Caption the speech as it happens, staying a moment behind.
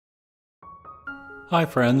Hi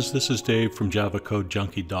friends, this is Dave from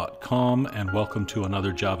JavaCodeJunkie.com and welcome to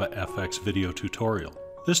another JavaFX video tutorial.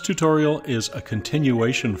 This tutorial is a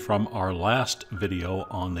continuation from our last video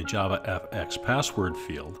on the JavaFX password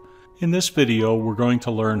field. In this video, we're going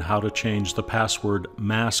to learn how to change the password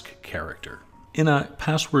mask character. In a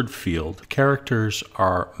password field, characters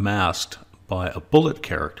are masked by a bullet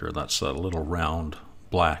character, that's that little round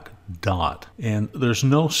black dot. And there's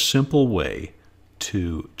no simple way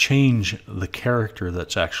to change the character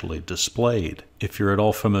that's actually displayed. If you're at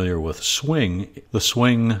all familiar with Swing, the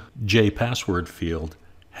Swing JPasswordField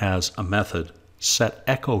has a method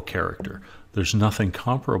setEchoCharacter. There's nothing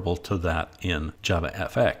comparable to that in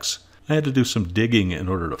JavaFX. I had to do some digging in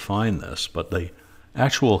order to find this, but the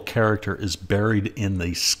actual character is buried in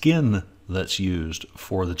the skin that's used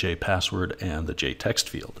for the JPassword and the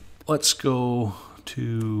JTextField. Let's go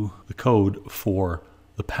to the code for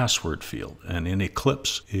the password field. And in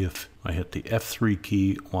Eclipse, if I hit the F3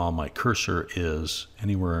 key while my cursor is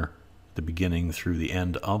anywhere at the beginning through the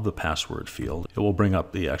end of the password field, it will bring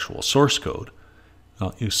up the actual source code.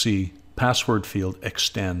 Now you see password field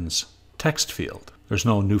extends text field. There's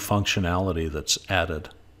no new functionality that's added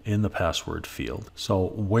in the password field. So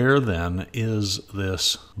where then is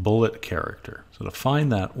this bullet character? So to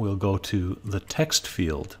find that, we'll go to the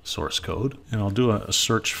TextField source code, and I'll do a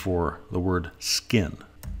search for the word skin.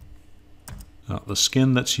 Now, the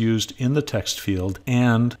skin that's used in the text field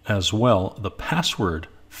and as well the password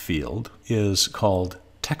field is called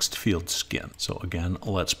TextField Skin. So again,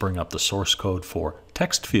 let's bring up the source code for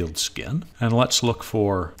TextField Skin and let's look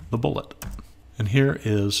for the bullet. And here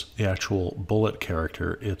is the actual bullet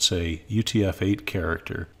character. It's a UTF-8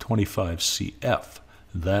 character, 25CF.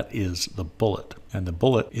 That is the bullet. And the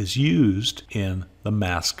bullet is used in the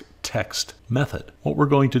mask text method. What we're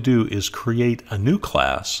going to do is create a new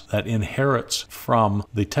class that inherits from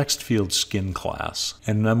the TextField Skin class.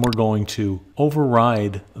 And then we're going to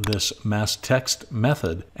override this mask text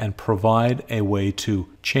method and provide a way to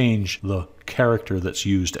change the character that's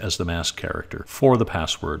used as the mask character for the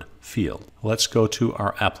password field. Let's go to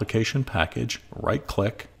our application package, right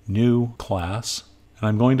click, new class, and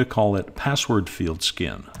I'm going to call it PasswordField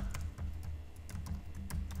Skin.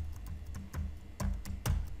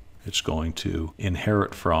 It's going to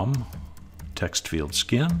inherit from TextField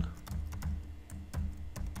Skin.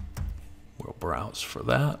 We'll browse for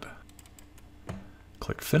that.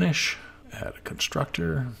 Click Finish, add a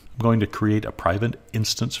constructor. I'm going to create a private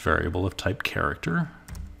instance variable of type character.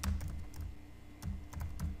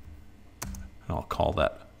 And I'll call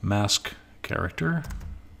that mask character.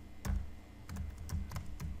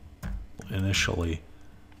 Initially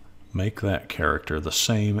make that character the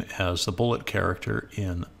same as the bullet character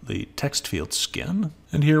in the TextField Skin.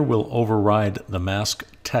 And here we'll override the mask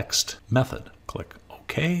text method. Click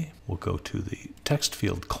OK. We'll go to the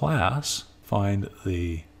TextField class, find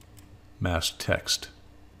the mask text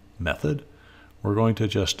method. We're going to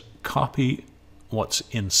just copy what's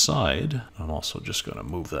inside. I'm also just going to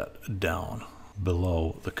move that down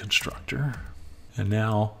below the constructor. And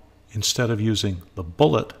now, instead of using the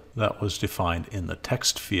bullet that was defined in the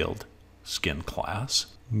TextField Skin class,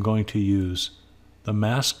 I'm going to use the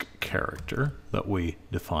mask character that we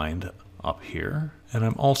defined up here. And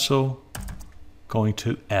I'm also going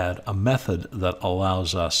to add a method that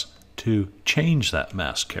allows us to change that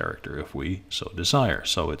mask character if we so desire.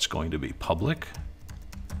 So it's going to be public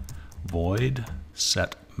void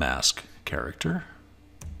set mask character.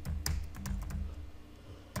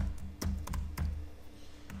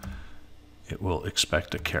 It will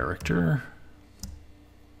expect a character,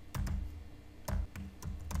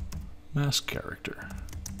 mask character.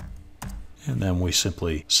 And then we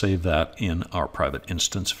simply save that in our private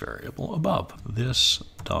instance variable above. This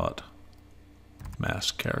dot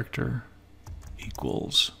mask character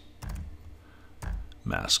equals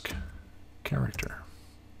mask character.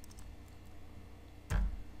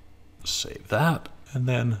 Save that, and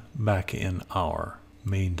then back in our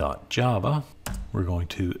main.java, we're going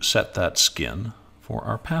to set that skin for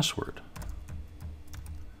our password.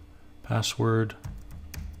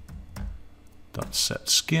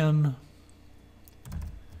 Password.setSkin,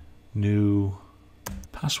 new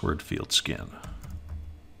PasswordField Skin.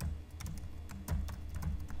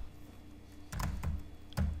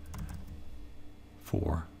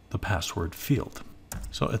 For the password field.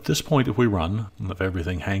 So at this point, if we run, and if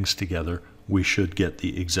everything hangs together, we should get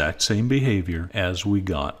the exact same behavior as we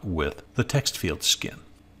got with the TextField Skin.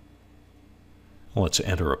 Let's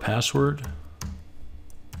enter a password,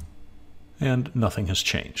 and nothing has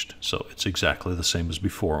changed. So it's exactly the same as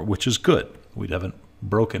before, which is good. We haven't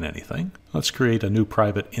broken anything. Let's create a new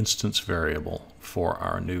private instance variable for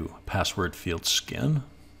our new PasswordField Skin.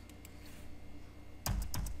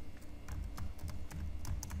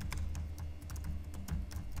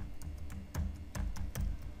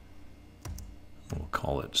 We'll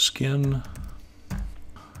call it Skin.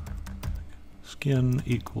 Skin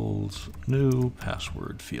equals new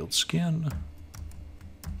PasswordField Skin.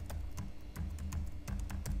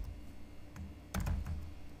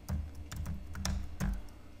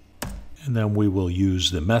 And then we will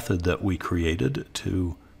use the method that we created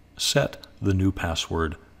to set the new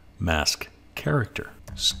password mask character.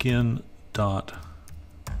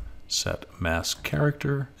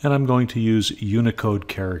 Skin.setMaskCharacter, and I'm going to use Unicode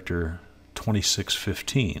character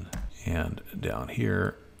 2615. And down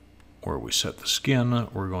here where we set the skin,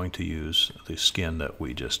 we're going to use the skin that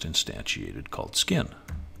we just instantiated called Skin.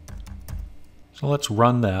 So let's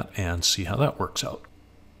run that and see how that works out.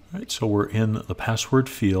 All right, so we're in the password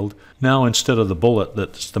field. Now instead of the bullet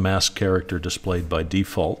that's the mask character displayed by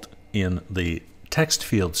default in the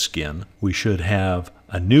TextField Skin, we should have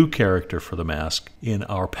a new character for the mask in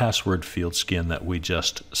our PasswordField Skin that we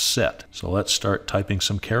just set. So let's start typing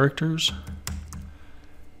some characters.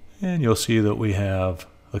 And you'll see that we have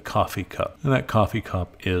the coffee cup. And that coffee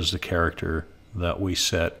cup is the character that we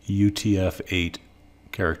set UTF-8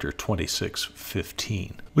 character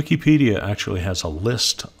 2615. Wikipedia actually has a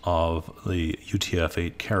list of the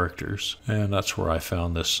UTF-8 characters, and that's where I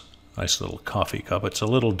found this nice little coffee cup. It's a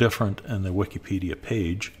little different in the Wikipedia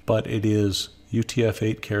page, but it is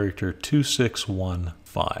UTF-8 character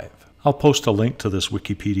 2615. I'll post a link to this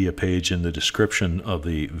Wikipedia page in the description of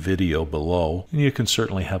the video below, and you can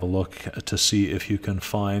certainly have a look to see if you can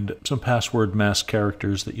find some password mask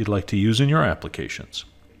characters that you'd like to use in your applications.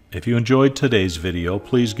 If you enjoyed today's video,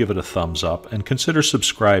 please give it a thumbs up and consider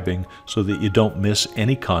subscribing so that you don't miss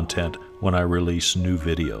any content when I release new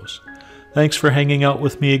videos. Thanks for hanging out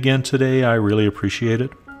with me again today. I really appreciate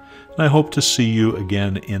it. And I hope to see you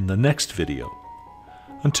again in the next video.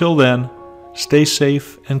 Until then, stay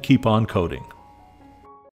safe and keep on coding.